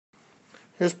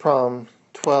Here's problem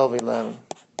 1211.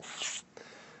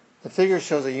 The figure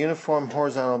shows a uniform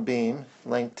horizontal beam,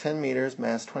 length 10 meters,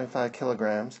 mass 25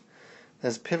 kilograms, that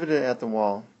is pivoted at the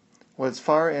wall, with its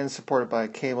far end supported by a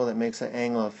cable that makes an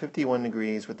angle of 51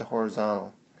 degrees with the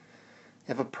horizontal.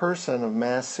 If a person of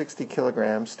mass 60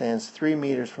 kilograms stands 3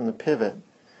 meters from the pivot,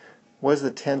 what is the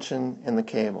tension in the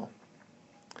cable?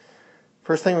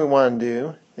 First thing we want to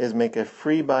do is make a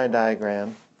free body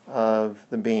diagram of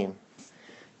the beam.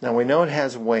 Now we know it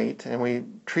has weight, and we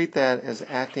treat that as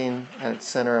acting at its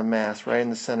center of mass, right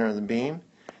in the center of the beam.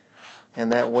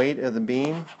 And that weight of the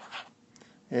beam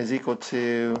is equal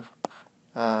to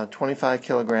 25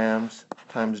 kilograms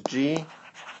times G,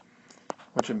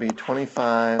 which would be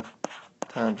 25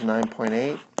 times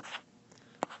 9.8,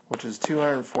 which is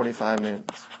 245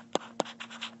 newtons.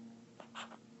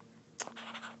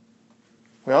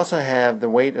 We also have the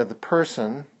weight of the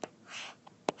person,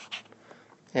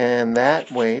 and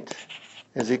that weight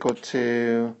is equal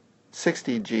to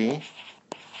 60 G,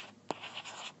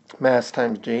 mass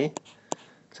times G.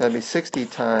 So that'd be 60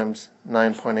 times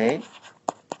 9.8,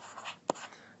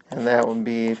 and that would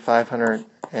be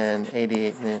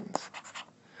 588 newtons.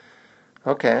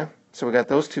 Okay, so we got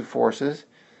those two forces.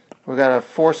 We got a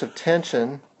force of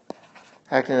tension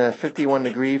acting at a 51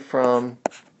 degree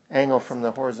angle from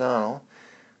the horizontal.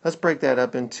 Let's break that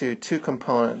up into two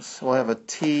components. We'll have a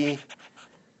T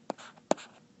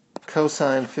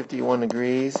cosine 51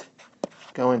 degrees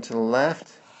going to the left,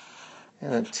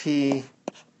 and a T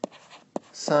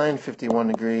sine 51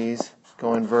 degrees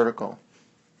going vertical.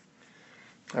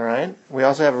 Alright, we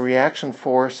also have a reaction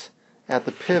force at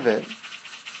the pivot,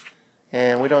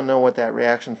 and we don't know what that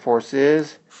reaction force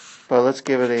is, but let's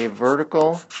give it a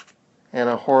vertical and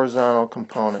a horizontal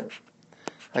component.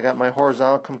 I got my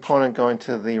horizontal component going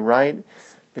to the right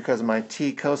because my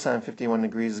T cosine 51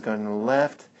 degrees is going to the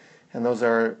left, and those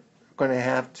are going to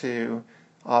have to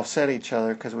offset each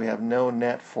other because we have no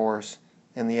net force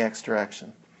in the x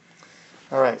direction.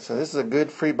 Alright, so this is a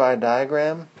good free body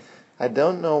diagram. I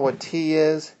don't know what T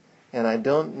is, and I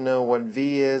don't know what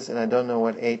V is, and I don't know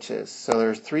what H is. So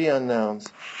there's three unknowns.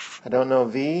 I don't know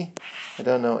V, I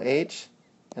don't know H,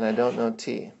 and I don't know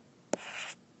T.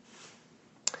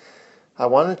 I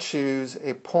want to choose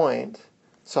a point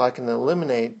so I can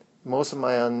eliminate most of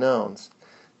my unknowns.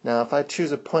 Now if I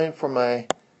choose a point for my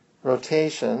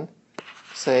rotation,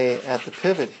 say at the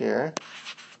pivot here,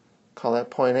 call that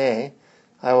point A,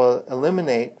 I will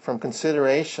eliminate from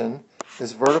consideration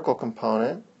this vertical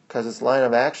component because its line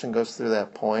of action goes through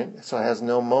that point, so it has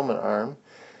no moment arm.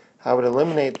 I would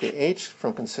eliminate the H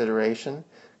from consideration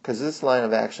because this line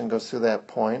of action goes through that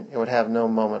point. It would have no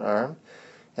moment arm.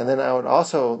 And then I would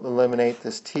also eliminate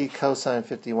this T cosine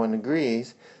 51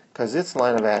 degrees because its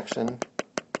line of action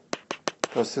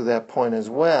goes through that point as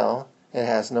well. It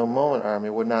has no moment arm.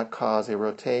 It would not cause a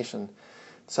rotation.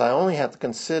 So I only have to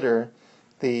consider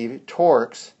the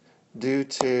torques due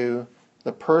to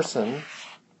the person,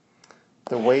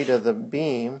 the weight of the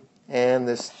beam, and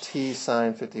this T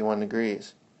sine 51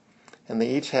 degrees. And they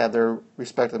each have their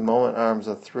respective moment arms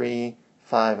of 3,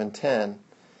 5, and 10.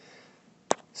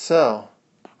 So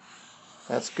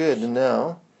that's good to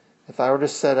know. If I were to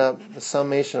set up the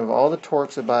summation of all the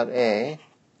torques about A,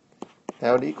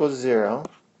 that would equal 0.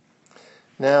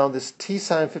 Now this T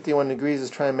sine 51 degrees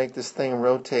is trying to make this thing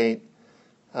rotate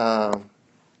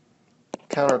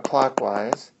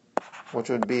counterclockwise, which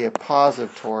would be a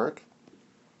positive torque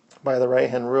by the right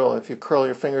hand rule. If you curl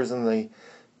your fingers in the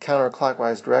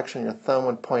counterclockwise direction, your thumb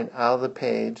would point out of the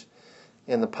page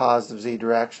in the positive Z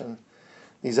direction.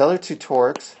 These other two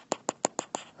torques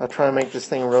are trying to make this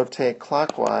thing rotate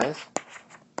clockwise,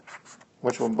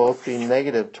 which will both be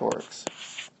negative torques.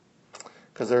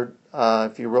 Because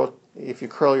if you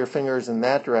curl your fingers in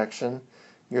that direction,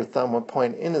 your thumb would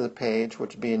point into the page,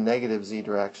 which would be a negative Z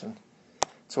direction.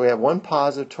 So we have one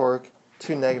positive torque,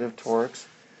 two negative torques.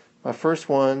 My first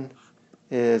one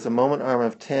is a moment arm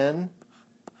of 10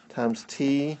 times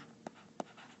T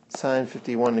sine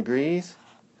 51 degrees.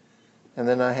 And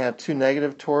then I have two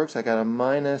negative torques. I got a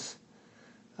minus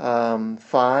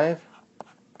 5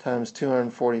 times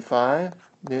 245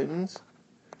 newtons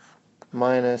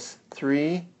minus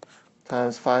 3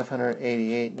 times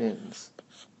 588 newtons.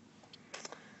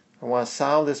 I want to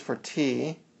solve this for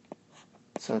T.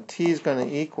 So T is going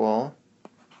to equal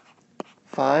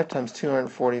 5 times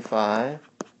 245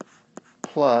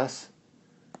 plus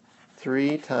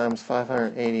 3 times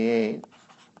 588,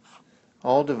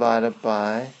 all divided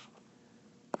by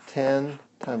 10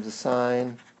 times the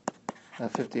sine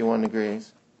of 51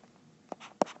 degrees.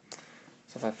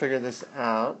 So if I figure this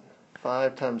out,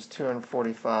 5 times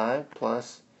 245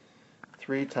 plus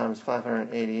 3 times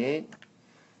 588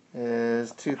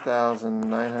 is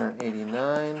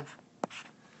 2,989,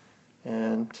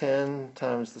 and 10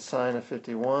 times the sine of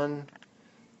 51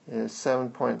 is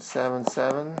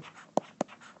 7.77.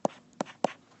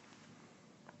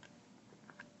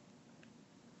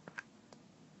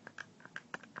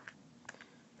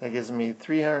 That gives me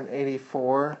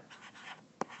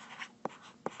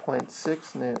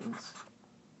 384.6 newtons.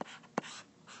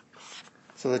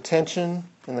 So the tension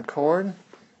in the cord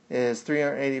is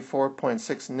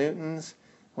 384.6 newtons.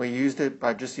 We used it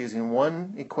by just using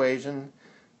one equation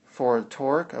for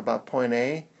torque about point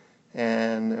A,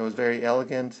 and it was very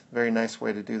elegant, very nice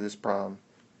way to do this problem.